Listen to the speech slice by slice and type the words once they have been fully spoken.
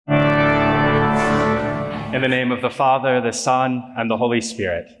In the name of the Father, the Son, and the Holy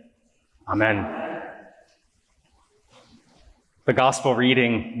Spirit. Amen. The gospel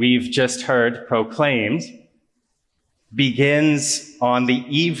reading we've just heard proclaimed begins on the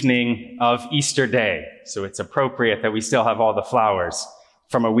evening of Easter Day. So it's appropriate that we still have all the flowers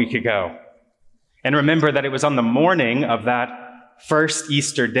from a week ago. And remember that it was on the morning of that first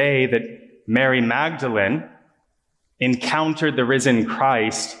Easter day that Mary Magdalene encountered the risen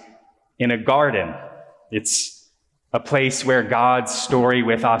Christ in a garden. It's a place where God's story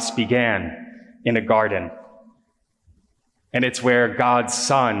with us began, in a garden. And it's where God's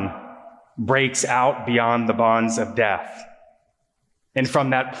Son breaks out beyond the bonds of death. And from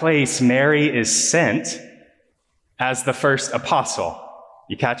that place, Mary is sent as the first apostle.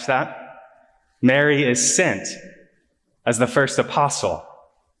 You catch that? Mary is sent as the first apostle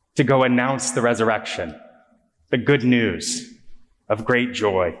to go announce the resurrection, the good news of great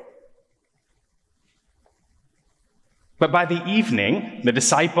joy. But by the evening, the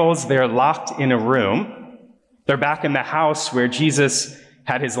disciples, they're locked in a room. They're back in the house where Jesus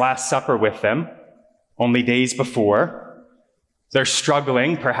had his Last Supper with them only days before. They're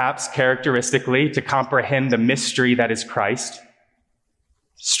struggling, perhaps characteristically, to comprehend the mystery that is Christ,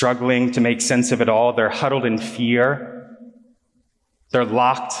 struggling to make sense of it all. They're huddled in fear. They're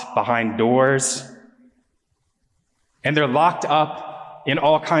locked behind doors. And they're locked up in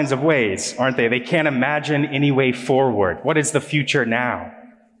all kinds of ways, aren't they? They can't imagine any way forward. What is the future now?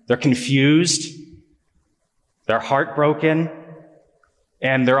 They're confused, they're heartbroken,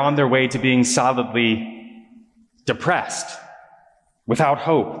 and they're on their way to being solidly depressed, without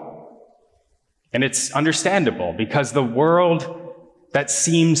hope. And it's understandable, because the world that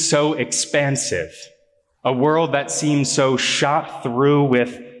seems so expansive, a world that seems so shot through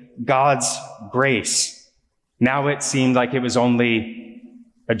with God's grace, now it seemed like it was only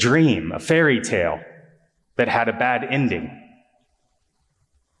a dream, a fairy tale that had a bad ending.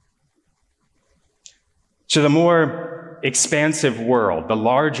 So the more expansive world, the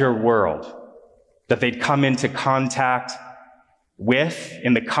larger world that they'd come into contact with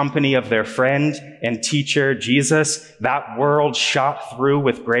in the company of their friend and teacher, Jesus, that world shot through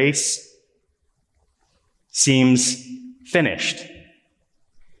with grace, seems finished.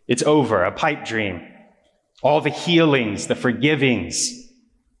 It's over, a pipe dream. All the healings, the forgivings,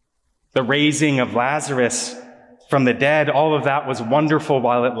 the raising of Lazarus from the dead, all of that was wonderful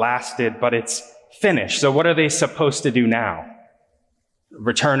while it lasted, but it's finished. So what are they supposed to do now?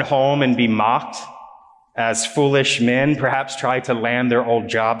 Return home and be mocked as foolish men, perhaps try to land their old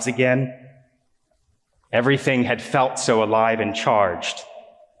jobs again? Everything had felt so alive and charged,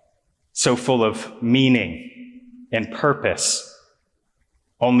 so full of meaning and purpose,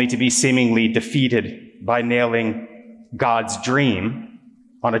 only to be seemingly defeated by nailing God's dream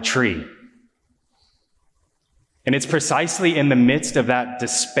on a tree. And it's precisely in the midst of that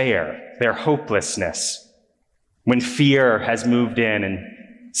despair, their hopelessness, when fear has moved in and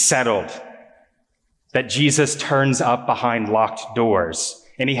settled, that Jesus turns up behind locked doors,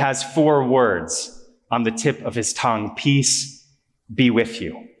 and he has 4 words on the tip of his tongue: peace be with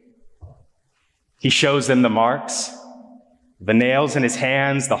you. He shows them the marks, the nails in his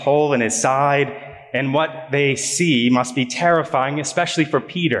hands, the hole in his side, and what they see must be terrifying, especially for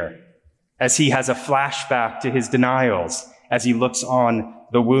Peter, as he has a flashback to his denials, as he looks on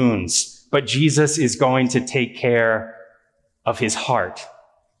the wounds. But Jesus is going to take care of his heart.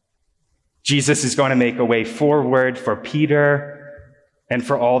 Jesus is going to make a way forward for Peter and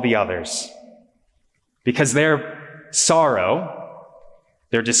for all the others. Because their sorrow,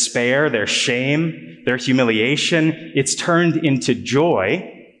 their despair, their shame, their humiliation, it's turned into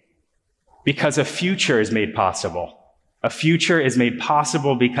joy because a future is made possible. A future is made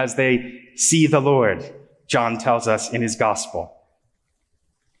possible because they see the Lord, John tells us in his gospel.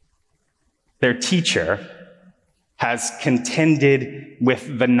 Their teacher has contended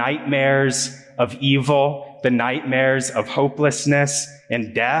with the nightmares of evil, the nightmares of hopelessness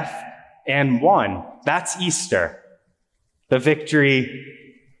and death, and won. That's Easter. The victory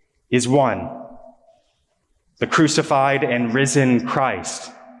is won. The crucified and risen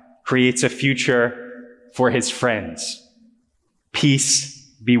Christ creates a future for his friends. Peace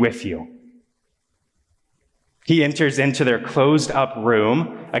be with you. He enters into their closed up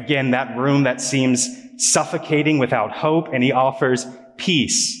room, again, that room that seems suffocating without hope, and he offers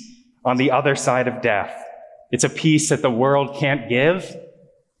peace on the other side of death. It's a peace that the world can't give.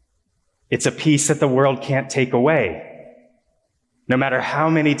 It's a peace that the world can't take away. No matter how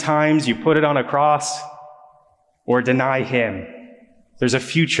many times you put it on a cross or deny him, there's a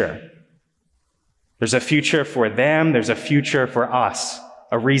future. There's a future for them. There's a future for us,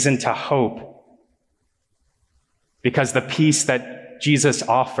 a reason to hope. because the peace that Jesus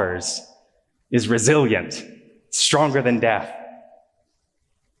offers is resilient, stronger than death.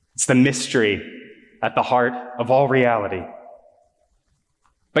 It's the mystery at the heart of all reality.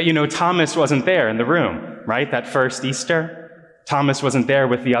 But Thomas wasn't there in the room, right? That first Easter, Thomas wasn't there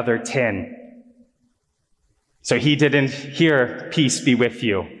with the other 10. So he didn't hear, "Peace be with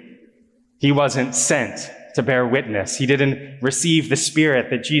you." He wasn't sent to bear witness. He didn't receive the Spirit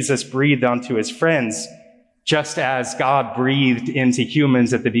that Jesus breathed onto his friends. Just as God breathed into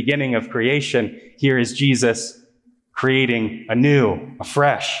humans at the beginning of creation, here is Jesus creating anew,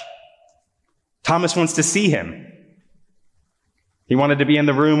 afresh. Thomas wants to see him. He wanted to be in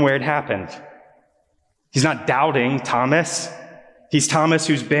the room where it happened. He's not doubting Thomas. He's Thomas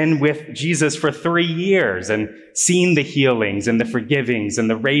who's been with Jesus for 3 years and seen the healings and the forgivings and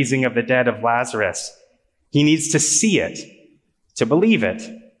the raising of the dead of Lazarus. He needs to see it, to believe it.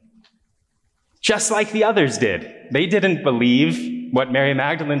 Just like the others did. They didn't believe what Mary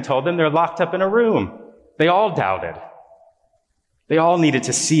Magdalene told them. They're locked up in a room. They all doubted. They all needed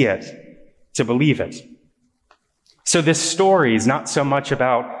to see it, to believe it. So this story is not so much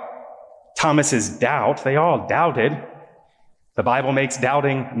about Thomas's doubt. They all doubted. The Bible makes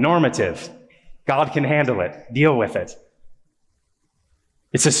doubting normative. God can handle it, deal with it.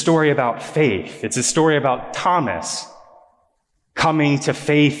 It's a story about faith. It's a story about Thomas coming to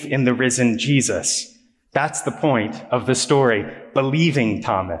faith in the risen Jesus. That's the point of the story, believing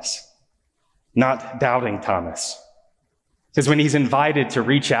Thomas, not doubting Thomas. Because when he's invited to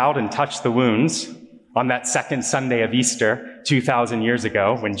reach out and touch the wounds on that second Sunday of Easter 2,000 years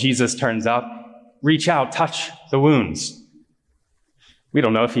ago, when Jesus turns up, reach out, touch the wounds. We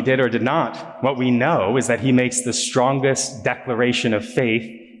don't know if he did or did not. What we know is that he makes the strongest declaration of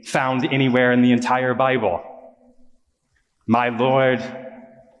faith found anywhere in the entire Bible. My Lord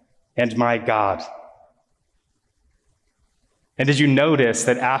and my God. And did you notice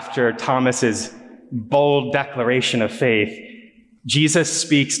that after Thomas's bold declaration of faith, Jesus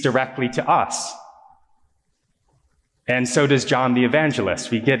speaks directly to us? And so does John the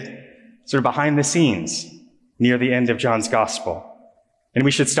Evangelist. We get sort of behind the scenes near the end of John's gospel. And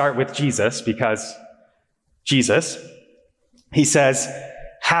we should start with Jesus because Jesus, he says,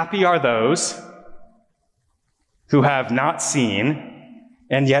 "Happy are those who have not seen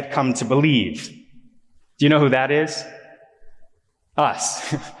and yet come to believe." Do you know who that is?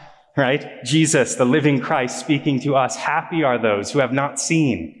 Us, right? Jesus, the living Christ, speaking to us. Happy are those who have not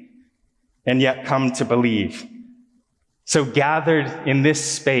seen and yet come to believe. So gathered in this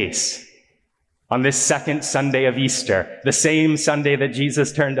space, on this second Sunday of Easter, the same Sunday that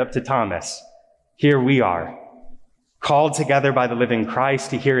Jesus turned up to Thomas, here we are, called together by the living Christ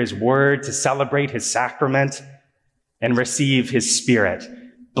to hear his word, to celebrate his sacrament, and receive his Spirit.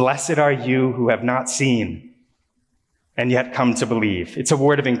 Blessed are you who have not seen and yet come to believe. It's a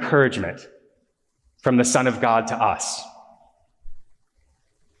word of encouragement from the Son of God to us.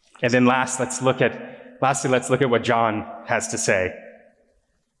 And then lastly, let's look at what John has to say.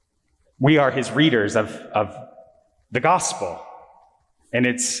 We are his readers of the gospel. And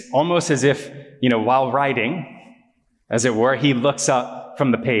it's almost as if, while writing, as it were, he looks up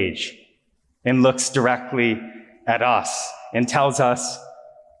from the page and looks directly at us and tells us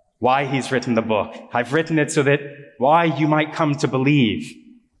why he's written the book. I've written it so that why you might come to believe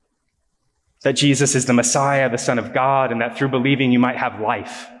that Jesus is the Messiah, the Son of God, and that through believing you might have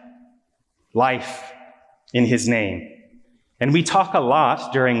life in his name. And we talk a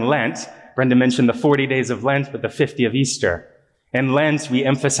lot during Lent. Brenda mentioned the 40 days of Lent, but the 50 of Easter. In Lent, we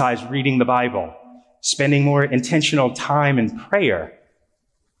emphasize reading the Bible, spending more intentional time in prayer.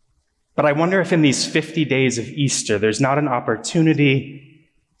 But I wonder if in these 50 days of Easter, there's not an opportunity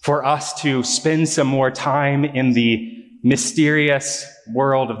for us to spend some more time in the mysterious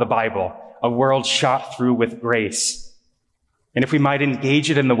world of the Bible, a world shot through with grace. And if we might engage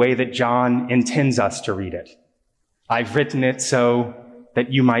it in the way that John intends us to read it. I've written it so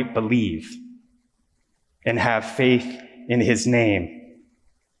that you might believe and have faith in his name.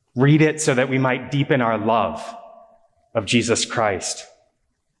 Read it so that we might deepen our love of Jesus Christ,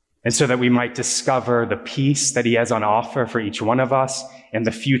 and so that we might discover the peace that he has on offer for each one of us and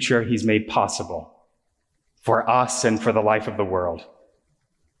the future he's made possible for us and for the life of the world.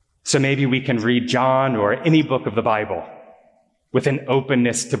 So maybe we can read John or any book of the Bible with an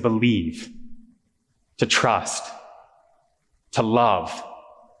openness to believe, to trust, to love.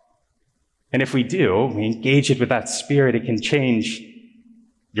 And if we do, we engage it with that spirit, it can change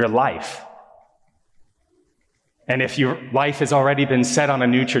your life. And if your life has already been set on a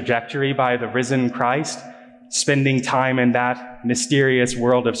new trajectory by the risen Christ, spending time in that mysterious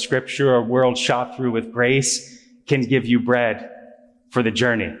world of Scripture, a world shot through with grace, can give you bread for the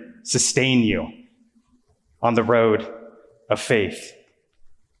journey, sustain you on the road of faith.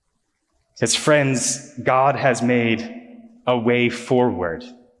 As friends, God has made a way forward.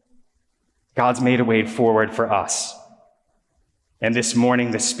 God's made a way forward for us. And this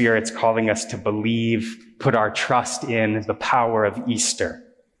morning, the Spirit's calling us to believe, put our trust in the power of Easter.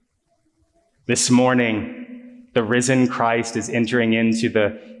 This morning, the risen Christ is entering into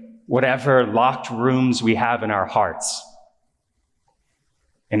the whatever locked rooms we have in our hearts.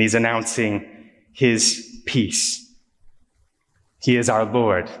 And he's announcing his peace. He is our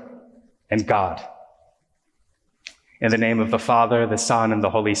Lord and God. In the name of the Father, the Son, and the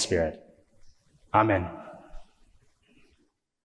Holy Spirit. Amen.